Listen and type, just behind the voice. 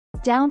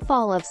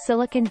Downfall of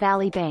Silicon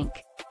Valley Bank.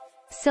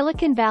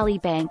 Silicon Valley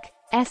Bank,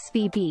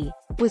 SVB,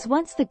 was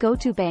once the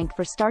go-to bank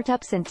for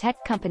startups and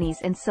tech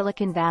companies in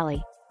Silicon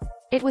Valley.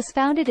 It was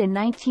founded in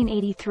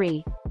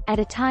 1983, at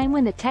a time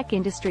when the tech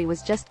industry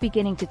was just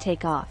beginning to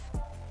take off.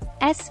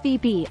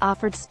 SVB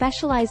offered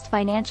specialized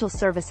financial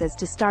services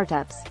to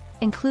startups,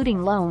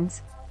 including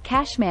loans,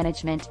 cash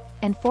management,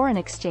 and foreign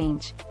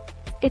exchange.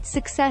 Its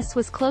success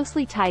was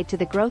closely tied to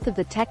the growth of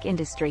the tech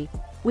industry,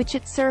 which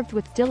it served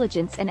with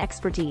diligence and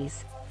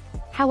expertise.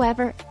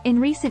 However, in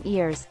recent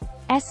years,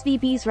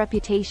 SVB's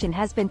reputation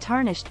has been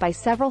tarnished by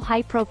several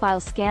high-profile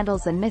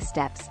scandals and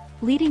missteps,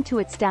 leading to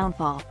its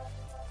downfall.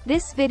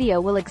 This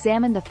video will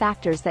examine the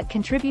factors that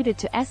contributed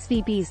to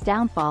SVB's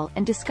downfall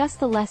and discuss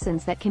the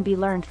lessons that can be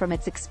learned from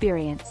its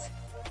experience.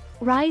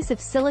 Rise of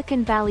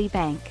Silicon Valley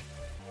Bank.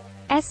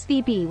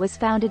 SVB was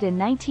founded in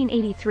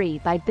 1983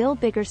 by Bill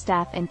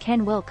Biggerstaff and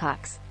Ken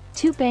Wilcox,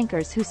 two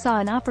bankers who saw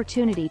an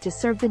opportunity to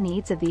serve the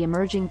needs of the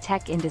emerging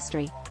tech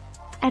industry.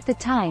 At the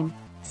time,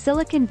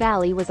 Silicon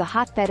Valley was a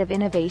hotbed of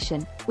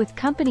innovation, with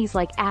companies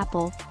like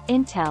Apple,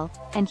 Intel,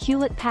 and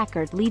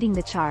Hewlett-Packard leading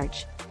the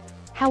charge.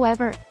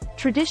 However,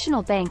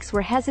 traditional banks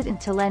were hesitant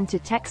to lend to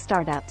tech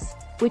startups,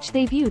 which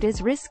they viewed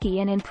as risky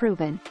and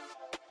unproven.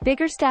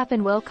 Biggerstaff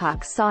and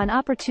Wilcox saw an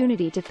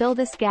opportunity to fill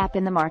this gap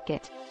in the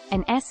market,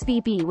 and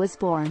SVB was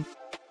born.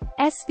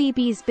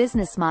 SVB's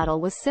business model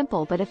was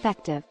simple but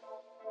effective.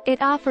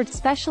 It offered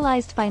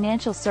specialized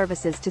financial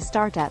services to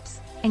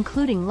startups,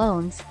 including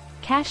loans,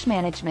 cash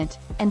management,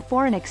 and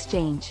foreign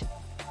exchange.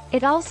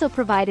 It also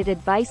provided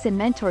advice and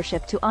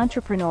mentorship to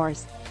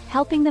entrepreneurs,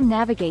 helping them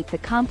navigate the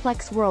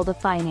complex world of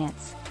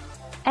finance.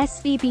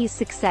 SVB's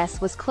success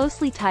was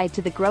closely tied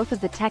to the growth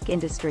of the tech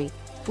industry,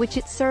 which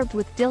it served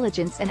with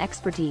diligence and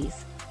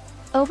expertise.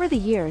 Over the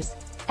years,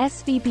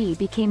 SVB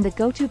became the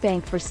go-to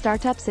bank for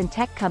startups and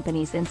tech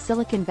companies in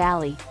Silicon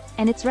Valley,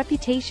 and its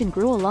reputation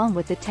grew along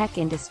with the tech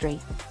industry.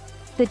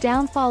 The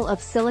downfall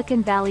of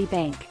Silicon Valley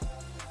Bank.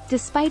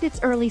 Despite its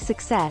early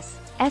success,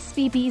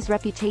 SVB's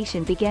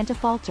reputation began to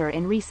falter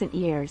in recent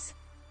years.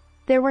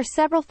 There were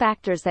several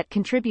factors that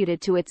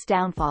contributed to its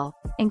downfall,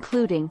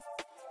 including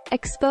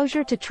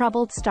exposure to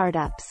troubled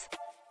startups.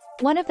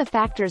 One of the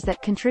factors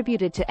that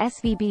contributed to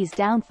SVB's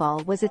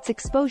downfall was its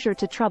exposure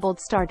to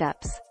troubled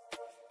startups.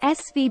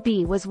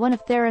 SVB was one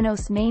of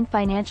Theranos' main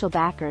financial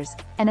backers,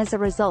 and as a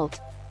result,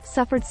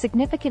 suffered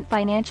significant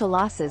financial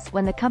losses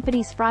when the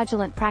company's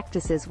fraudulent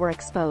practices were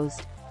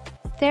exposed.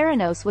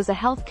 Theranos was a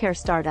healthcare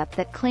startup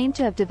that claimed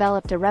to have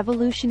developed a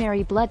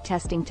revolutionary blood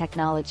testing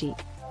technology.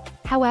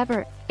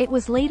 However, it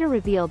was later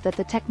revealed that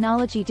the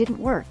technology didn't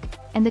work,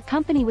 and the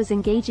company was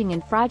engaging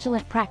in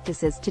fraudulent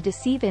practices to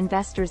deceive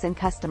investors and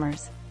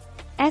customers.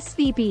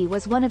 SVB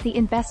was one of the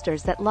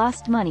investors that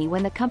lost money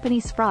when the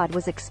company's fraud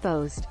was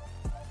exposed.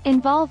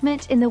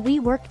 Involvement in the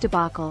WeWork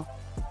debacle.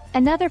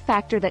 Another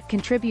factor that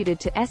contributed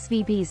to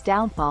SVB's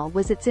downfall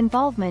was its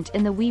involvement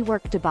in the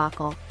WeWork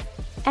debacle.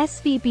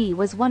 SVB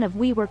was one of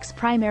WeWork's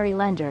primary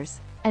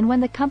lenders, and when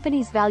the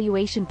company's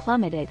valuation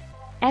plummeted,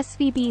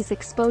 SVB's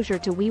exposure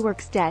to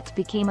WeWork's debt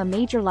became a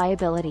major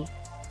liability.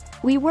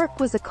 WeWork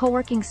was a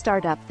co-working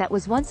startup that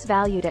was once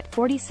valued at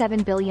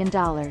 $47 billion.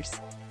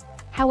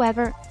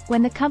 However,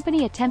 when the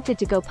company attempted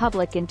to go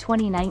public in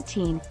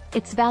 2019,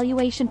 its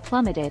valuation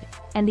plummeted,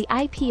 and the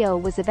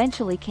IPO was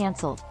eventually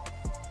cancelled.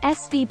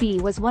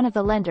 SVB was one of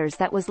the lenders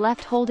that was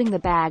left holding the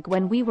bag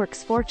when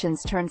WeWork's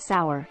fortunes turned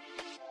sour.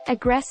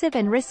 Aggressive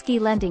and risky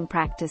lending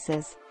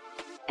practices.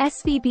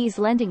 SVB's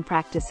lending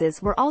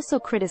practices were also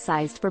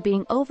criticized for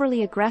being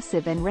overly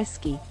aggressive and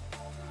risky.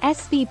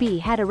 SVB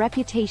had a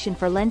reputation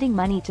for lending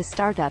money to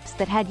startups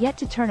that had yet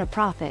to turn a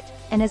profit,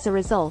 and as a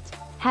result,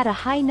 had a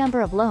high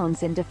number of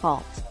loans in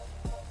default.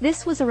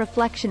 This was a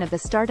reflection of the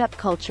startup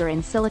culture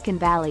in Silicon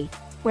Valley,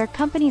 where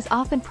companies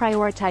often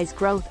prioritize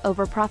growth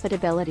over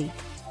profitability.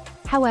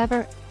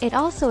 However, it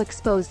also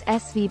exposed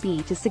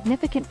SVB to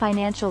significant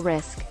financial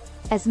risk,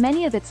 as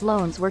many of its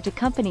loans were to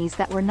companies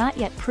that were not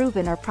yet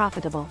proven or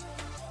profitable.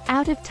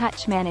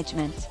 Out-of-touch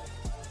management.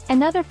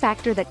 Another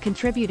factor that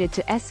contributed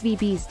to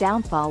SVB's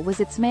downfall was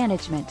its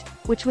management,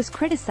 which was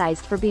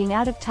criticized for being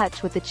out of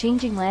touch with the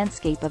changing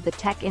landscape of the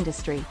tech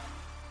industry.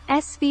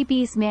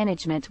 SVB's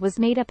management was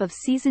made up of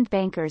seasoned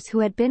bankers who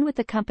had been with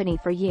the company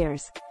for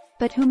years,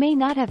 but who may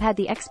not have had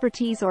the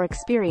expertise or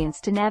experience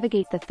to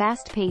navigate the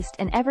fast-paced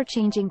and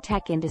ever-changing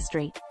tech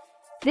industry.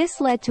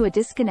 This led to a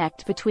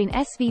disconnect between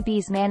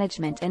SVB's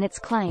management and its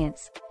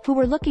clients, who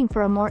were looking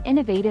for a more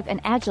innovative and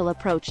agile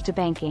approach to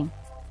banking.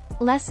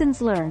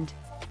 Lessons learned.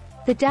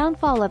 The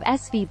downfall of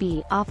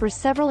SVB offers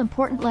several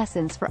important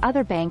lessons for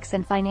other banks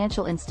and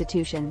financial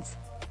institutions.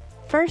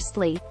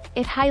 Firstly,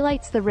 it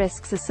highlights the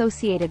risks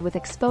associated with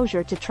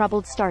exposure to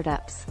troubled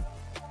startups.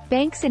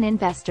 Banks and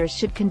investors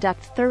should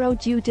conduct thorough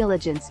due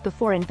diligence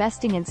before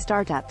investing in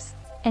startups,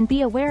 and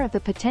be aware of the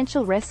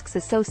potential risks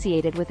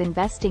associated with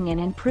investing in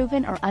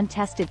unproven or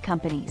untested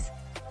companies.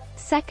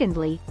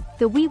 Secondly,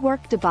 the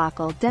WeWork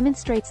debacle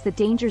demonstrates the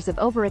dangers of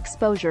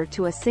overexposure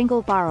to a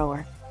single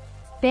borrower.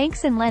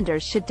 Banks and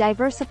lenders should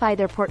diversify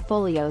their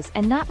portfolios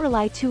and not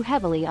rely too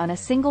heavily on a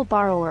single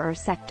borrower or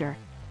sector.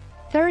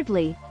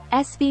 Thirdly,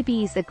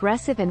 SVB's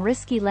aggressive and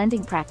risky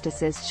lending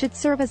practices should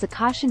serve as a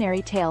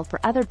cautionary tale for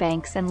other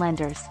banks and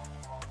lenders.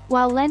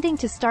 While lending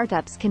to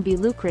startups can be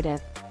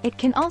lucrative, it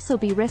can also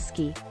be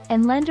risky,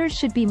 and lenders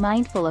should be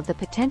mindful of the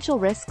potential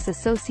risks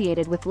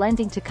associated with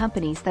lending to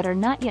companies that are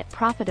not yet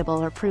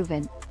profitable or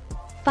proven.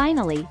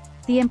 Finally,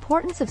 the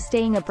importance of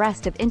staying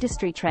abreast of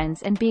industry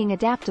trends and being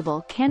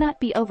adaptable cannot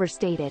be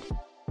overstated.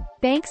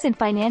 Banks and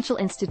financial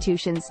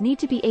institutions need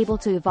to be able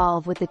to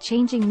evolve with the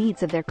changing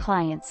needs of their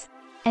clients,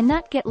 and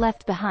not get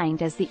left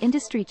behind as the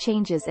industry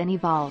changes and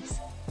evolves.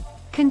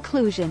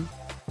 Conclusion.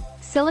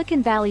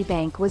 Silicon Valley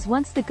Bank was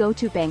once the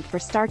go-to bank for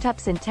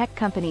startups and tech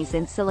companies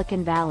in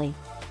Silicon Valley.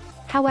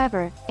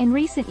 However, in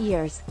recent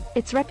years,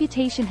 its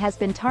reputation has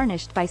been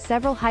tarnished by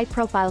several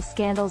high-profile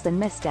scandals and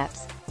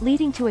missteps,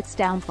 leading to its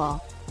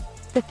downfall.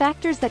 The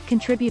factors that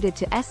contributed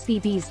to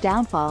SVB's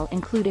downfall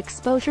include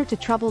exposure to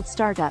troubled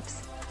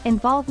startups,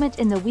 involvement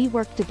in the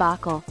WeWork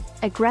debacle,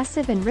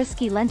 aggressive and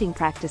risky lending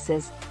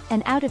practices,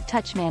 and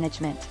out-of-touch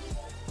management.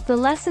 The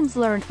lessons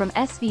learned from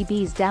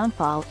SVB's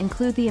downfall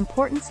include the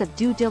importance of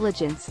due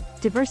diligence,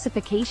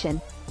 diversification,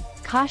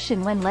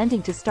 caution when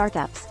lending to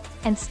startups,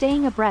 and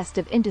staying abreast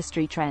of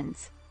industry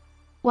trends.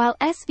 While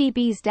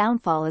SVB's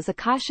downfall is a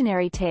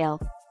cautionary tale,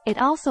 it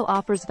also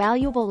offers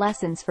valuable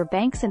lessons for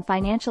banks and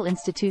financial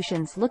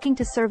institutions looking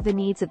to serve the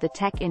needs of the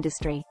tech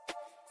industry.